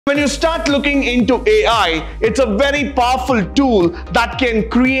When you start looking into AI, it's a very powerful tool that can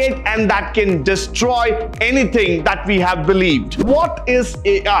create and that can destroy anything that we have believed. What is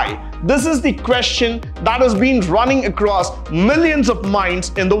AI? This is the question that has been running across millions of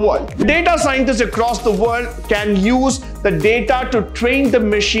minds in the world. Data scientists across the world can use the data to train the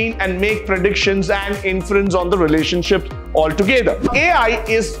machine and make predictions and inference on the relationships altogether. AI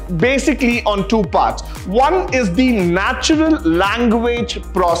is basically on two parts. One is the natural language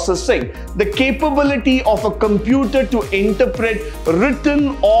processing, the capability of a computer to interpret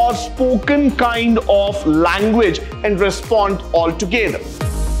written or spoken kind of language and respond altogether.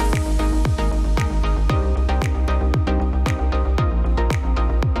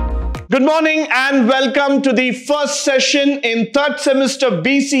 Good morning and welcome to the first session in third semester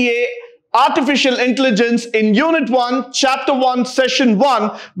B.Ca. Artificial Intelligence in Unit 1, Chapter 1, Session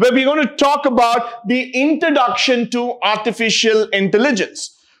 1, where we're going to talk about the introduction to artificial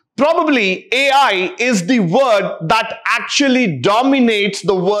intelligence. Probably AI is the word that actually dominates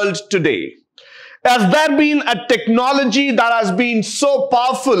the world today. Has there been a technology that has been so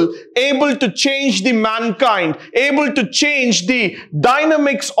powerful, able to change the mankind, able to change the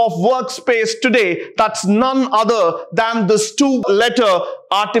dynamics of workspace today? That's none other than this two-letter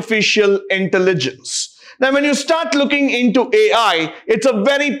artificial intelligence. Now, when you start looking into AI, it's a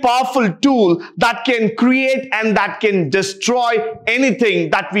very powerful tool that can create and that can destroy anything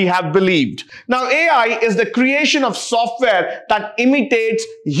that we have believed. Now, AI is the creation of software that imitates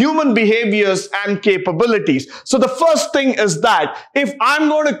human behaviors and capabilities. So the first thing is that if I'm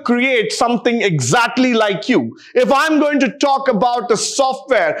going to create something exactly like you, if I'm going to talk about a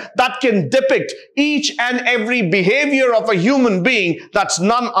software that can depict each and every behavior of a human being, that's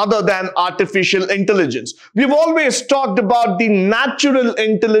none other than artificial intelligence. We've always talked about the natural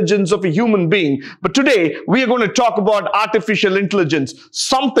intelligence of a human being, but today we are going to talk about artificial intelligence,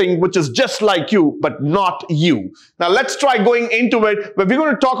 something which is just like you, but not you. Now let's try going into it, where we're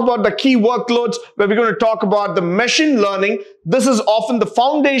going to talk about the key workloads, where we're going to talk about the machine learning. This is often the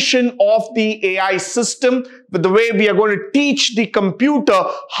foundation of the AI system, with the way we are going to teach the computer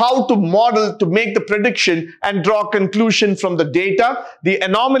how to model, to make the prediction and draw conclusion from the data. The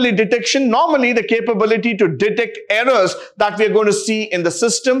anomaly detection, normally the capability to detect errors that we are going to see in the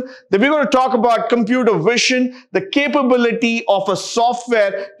system. Then we're going to talk about computer vision, the capability of a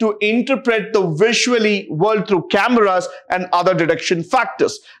software to interpret the visually world through cameras and other detection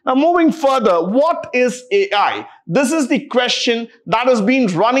factors. Now moving further, what is AI? This is the question that has been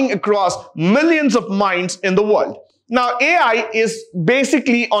running across millions of minds in the world. Now, AI is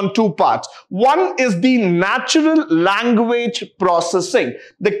basically on two parts. One is the natural language processing,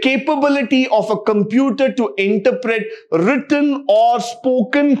 the capability of a computer to interpret written or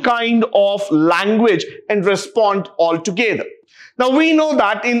spoken kind of language and respond altogether. Now, we know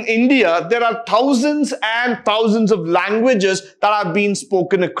that in India, there are thousands and thousands of languages that are being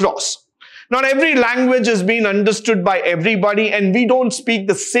spoken across. Not every language is being understood by everybody, and we don't speak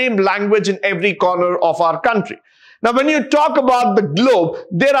the same language in every corner of our country. Now, when you talk about the globe,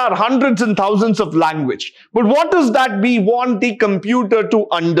 there are hundreds and thousands of languages. But what is that we want the computer to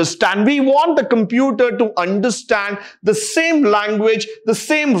understand? We want the computer to understand the same language, the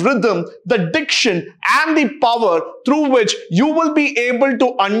same rhythm, the diction, and the power through which you will be able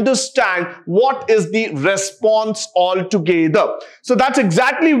to understand what is the response altogether. So that's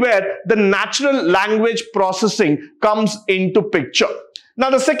exactly where the natural language processing comes into picture. Now,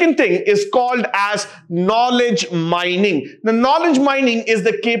 the second thing is called as knowledge mining. The knowledge mining is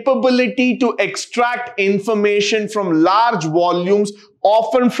the capability to extract information from large volumes,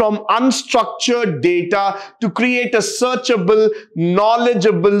 often from unstructured data, to create a searchable,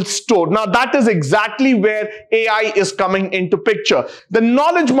 knowledgeable store. Now, that is exactly where AI is coming into picture. The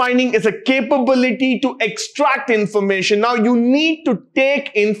knowledge mining is a capability to extract information. Now, you need to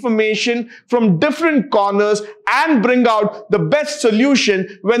take information from different corners and bring out the best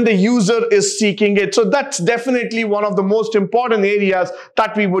solution when the user is seeking it. So that's definitely one of the most important areas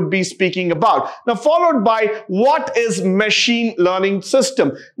that we would be speaking about. Now, followed by what is machine learning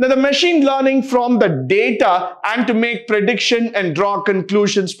system. Now, the machine learning from the data and to make prediction and draw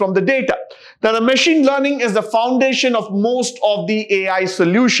conclusions from the data. Now, the machine learning is the foundation of most of the AI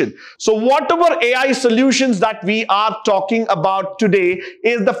solution. So whatever AI solutions that we are talking about today,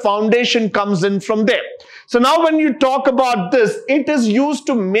 is the foundation comes in from there. So now when you talk about this, it is used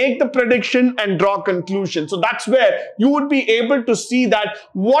to make the prediction and draw conclusions. So that's where you would be able to see that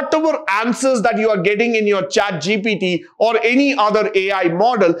whatever answers that you are getting in your chat GPT or any other AI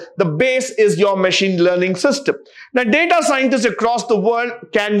model, the base is your machine learning system. Now, data scientists across the world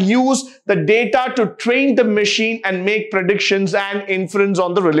can use the data to train the machine and make predictions and inference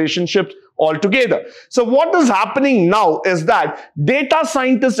on the relationships altogether. So what is happening now is that data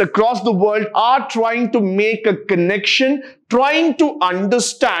scientists across the world are trying to make a connection, trying to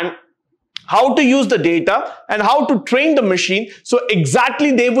understand how to use the data and how to train the machine so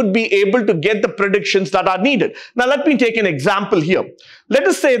exactly they would be able to get the predictions that are needed. Now, let me take an example here. Let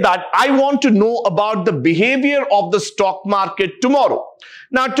us say that I want to know about the behavior of the stock market tomorrow.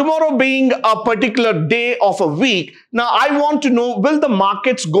 Now, tomorrow being a particular day of a week, now I want to know, will the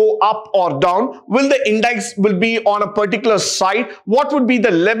markets go up or down? Will the index will be on a particular side? What would be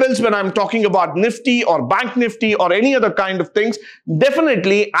the levels when I'm talking about Nifty or Bank Nifty or any other kind of things?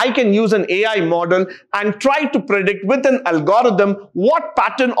 Definitely, I can use an AI model and try to predict with an algorithm what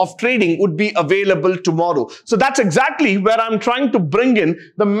pattern of trading would be available tomorrow. So that's exactly where I'm trying to bring in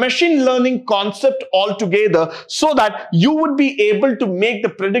the machine learning concept altogether so that you would be able to make the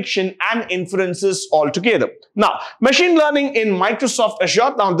prediction and inferences altogether. Now, machine learning in Microsoft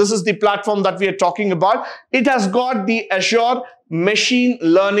Azure, now this is the platform that we are talking about. It has got the Azure Machine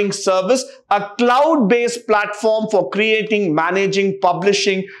Learning Service, a cloud-based platform for creating, managing,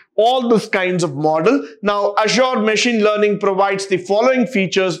 publishing, all those kinds of model. Now, Azure Machine Learning provides the following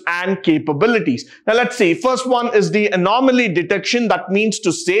features and capabilities. Now, let's see. First one is the anomaly detection. That means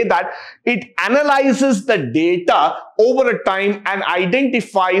to say that it analyzes the data over a time and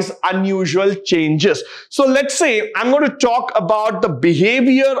identifies unusual changes. So, let's say I'm going to talk about the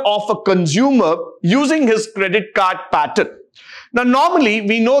behavior of a consumer using his credit card pattern. Now, normally,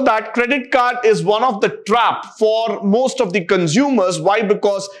 we know that credit card is one of the trap for most of the consumers. Why?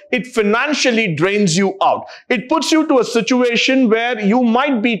 Because it financially drains you out. It puts you to a situation where you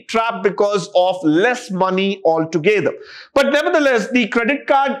might be trapped because of less money altogether. But nevertheless, the credit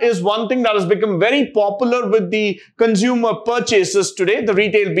card is one thing that has become very popular with the consumer purchases today. The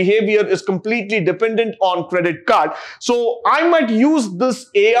retail behavior is completely dependent on credit card. So, I might use this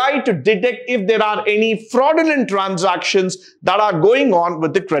AI to detect if there are any fraudulent transactions that are going on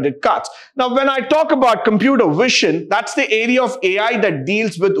with the credit cards. Now, when I talk about computer vision, that's the area of AI that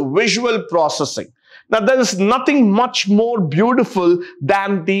deals with visual processing. Now, there is nothing much more beautiful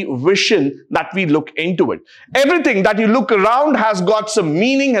than the vision that we look into it. Everything that you look around has got some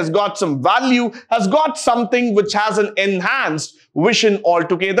meaning, has got some value, has got something which has an enhanced vision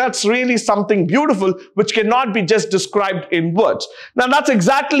altogether. That's really something beautiful which cannot be just described in words. Now, that's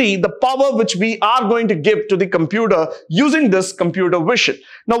exactly the power which we are going to give to the computer using this computer vision.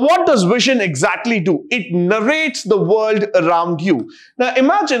 Now, what does vision exactly do? It narrates the world around you. Now,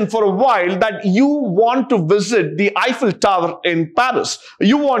 imagine for a while that you want to visit the Eiffel Tower in Paris,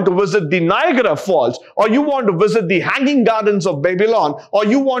 you want to visit the Niagara Falls, or you want to visit the Hanging Gardens of Babylon, or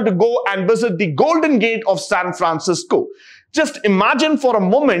you want to go and visit the Golden Gate of San Francisco. Just imagine for a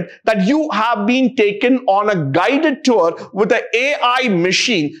moment that you have been taken on a guided tour with an AI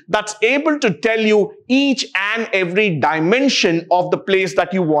machine that's able to tell you each and every dimension of the place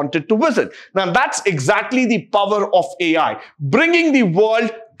that you wanted to visit. Now, that's exactly the power of AI, bringing the world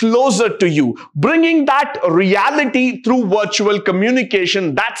closer to you, bringing that reality through virtual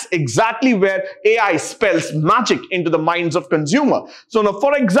communication. That's exactly where AI spells magic into the minds of consumer. So now,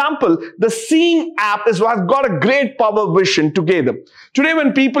 for example, the Seeing app has got a great power vision together. Today,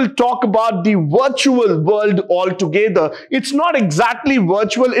 when people talk about the virtual world altogether, it's not exactly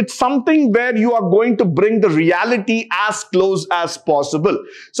virtual. It's something where you are going to bring the reality as close as possible.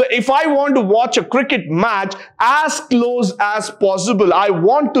 So if I want to watch a cricket match as close as possible, I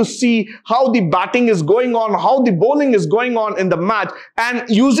want to see how the batting is going on, how the bowling is going on in the match, and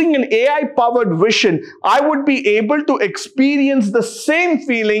using an AI-powered vision, I would be able to experience the same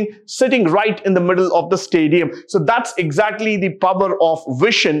feeling sitting right in the middle of the stadium. So that's exactly the power of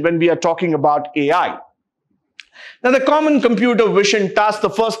vision when we are talking about AI. Now, the common computer vision task, the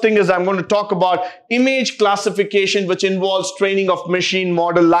first thing is I'm going to talk about image classification, which involves training of machine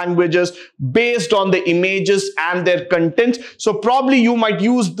model languages based on the images and their content. So probably you might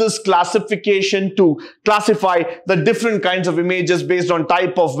use this classification to classify the different kinds of images based on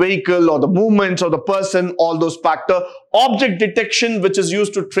type of vehicle or the movements or the person, all those factors. Object detection, which is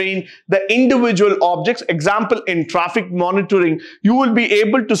used to train the individual objects. Example, in traffic monitoring, you will be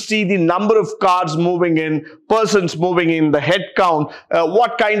able to see the number of cars moving in, persons moving in, the head count,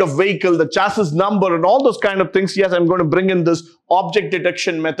 what kind of vehicle, the chassis number, and all those kind of things. Yes, I'm going to bring in this object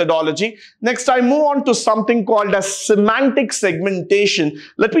detection methodology. Next, I move on to something called as semantic segmentation.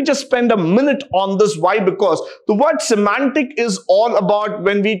 Let me just spend a minute on this. Why? Because the word semantic is all about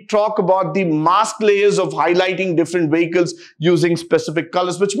when we talk about the mask layers of highlighting different vehicles vehicles using specific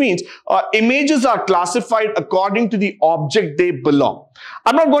colors, which means images are classified according to the object they belong.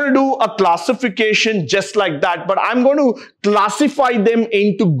 I'm not going to do a classification just like that, but I'm going to classify them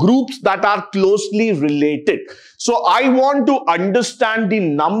into groups that are closely related. So I want to understand the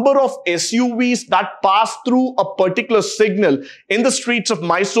number of SUVs that pass through a particular signal in the streets of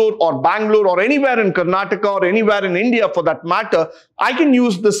Mysore or Bangalore or anywhere in Karnataka or anywhere in India for that matter. I can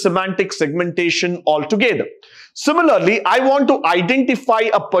use the semantic segmentation altogether. Similarly, I want to identify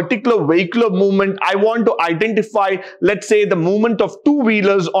a particular vehicular movement. I want to identify, let's say, the movement of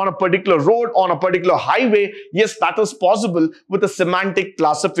two-wheelers on a particular road, on a particular highway. Yes, that is possible with a semantic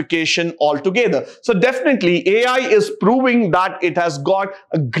classification altogether. So definitely, AI is proving that it has got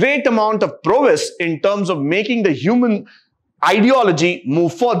a great amount of prowess in terms of making the human ideology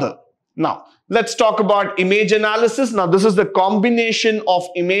move further. Now, let's talk about image analysis. Now, this is the combination of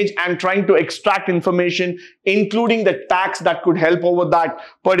image and trying to extract information, including the tags that could help over that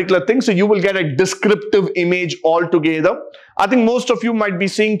particular thing. So you will get a descriptive image altogether. I think most of you might be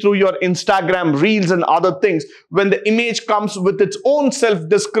seeing through your Instagram reels and other things, when the image comes with its own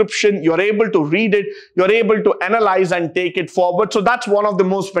self-description, you're able to read it, you're able to analyze and take it forward. So that's one of the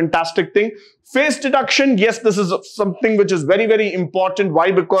most fantastic things. Face deduction, yes, this is something which is very, very important.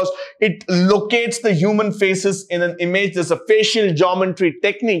 Why? Because it locates the human faces in an image. There's a facial geometry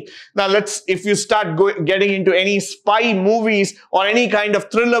technique. Now, if you start getting into any spy movies or any kind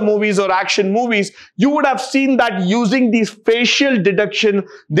of thriller movies or action movies, you would have seen that using these facial deduction,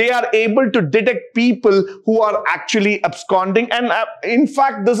 they are able to detect people who are actually absconding. And in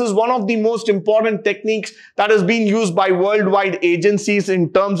fact, this is one of the most important techniques that has been used by worldwide agencies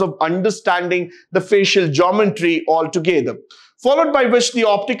in terms of understanding the facial geometry altogether. Followed by which the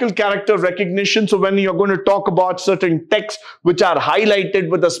optical character recognition. So when you're going to talk about certain texts which are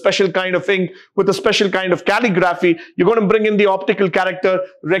highlighted with a special kind of ink, with a special kind of calligraphy, you're going to bring in the optical character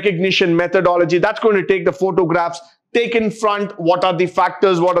recognition methodology. That's going to take the photographs, take in front what are the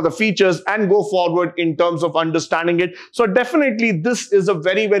factors, what are the features, and go forward in terms of understanding it. So definitely this is a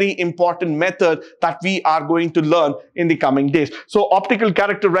very, very important method that we are going to learn in the coming days. So optical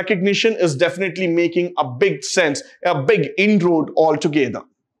character recognition is definitely making a big sense, a big inroad altogether.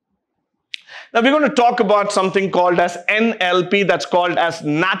 Now we're going to talk about something called as NLP, that's called as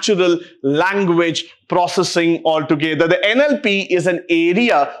natural language processing altogether. The NLP is an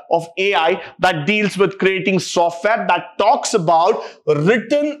area of AI that deals with creating software that talks about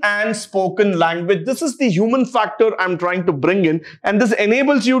written and spoken language. This is the human factor I'm trying to bring in, and this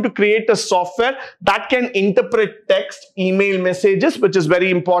enables you to create a software that can interpret text, email messages, which is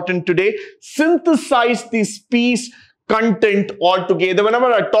very important today, synthesize the speech content altogether. Whenever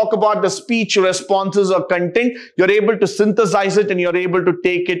I talk about the speech responses or content, you're able to synthesize it and you're able to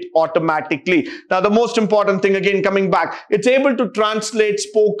take it automatically. Now, the most important thing, again, coming back, it's able to translate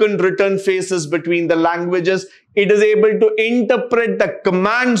spoken, written phrases between the languages. It is able to interpret the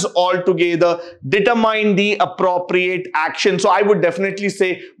commands altogether, determine the appropriate action. So I would definitely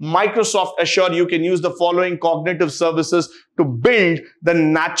say Microsoft Azure, you can use the following cognitive services to build the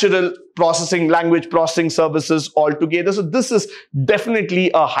natural processing, language processing services altogether. So this is definitely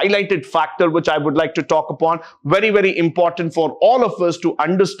a highlighted factor which I would like to talk upon. Very, very important for all of us to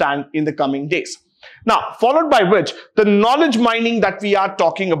understand in the coming days. Now, followed by which, the knowledge mining that we are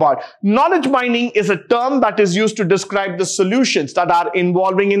talking about. Knowledge mining is a term that is used to describe the solutions that are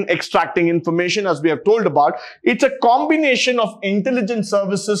involving in extracting information, as we have told about. It's a combination of intelligent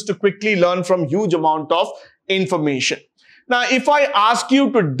services to quickly learn from huge amount of information. Now, if I ask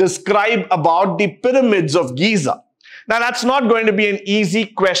you to describe about the pyramids of Giza, now that's not going to be an easy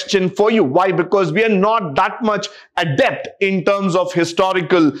question for you. Why? Because we are not that much adept in terms of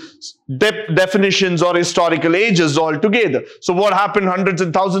historical definitions or historical ages altogether. So what happened hundreds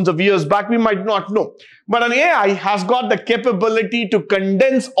and thousands of years back, we might not know. But an AI has got the capability to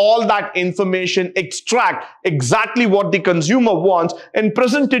condense all that information, extract exactly what the consumer wants, and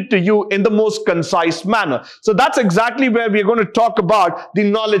present it to you in the most concise manner. So that's exactly where we're going to talk about the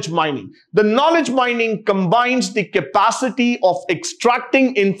knowledge mining. The knowledge mining combines the capacity of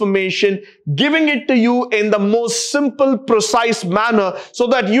extracting information, giving it to you in the most simple, precise manner, so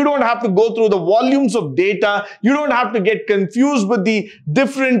that you don't have to go through the volumes of data. You don't have to get confused with the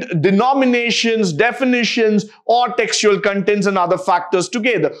different denominations, definitions, or textual contents and other factors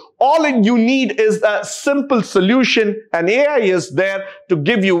together. All you need is a simple solution, and AI is there to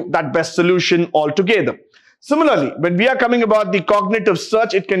give you that best solution altogether. Similarly, when we are coming about the cognitive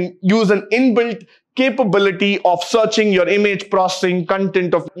search, it can use an inbuilt capability of searching your image processing,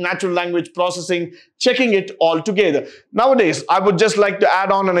 content of natural language processing, checking it all together. Nowadays, I would just like to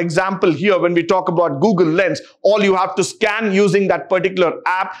add on an example here. When we talk about Google Lens, all you have to scan using that particular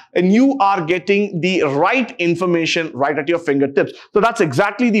app and you are getting the right information right at your fingertips. So that's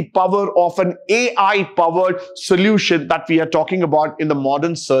exactly the power of an AI-powered solution that we are talking about in the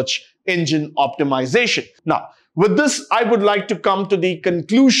modern search engine optimization. Now, with this, I would like to come to the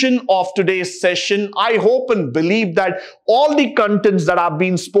conclusion of today's session. I hope and believe that all the contents that have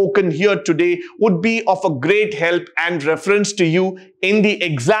been spoken here today would be of a great help and reference to you in the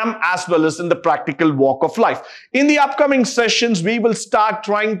exam as well as in the practical walk of life. In the upcoming sessions, we will start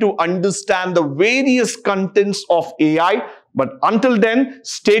trying to understand the various contents of AI. But until then,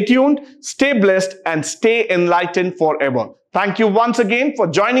 stay tuned, stay blessed, and stay enlightened forever. Thank you once again for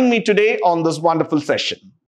joining me today on this wonderful session.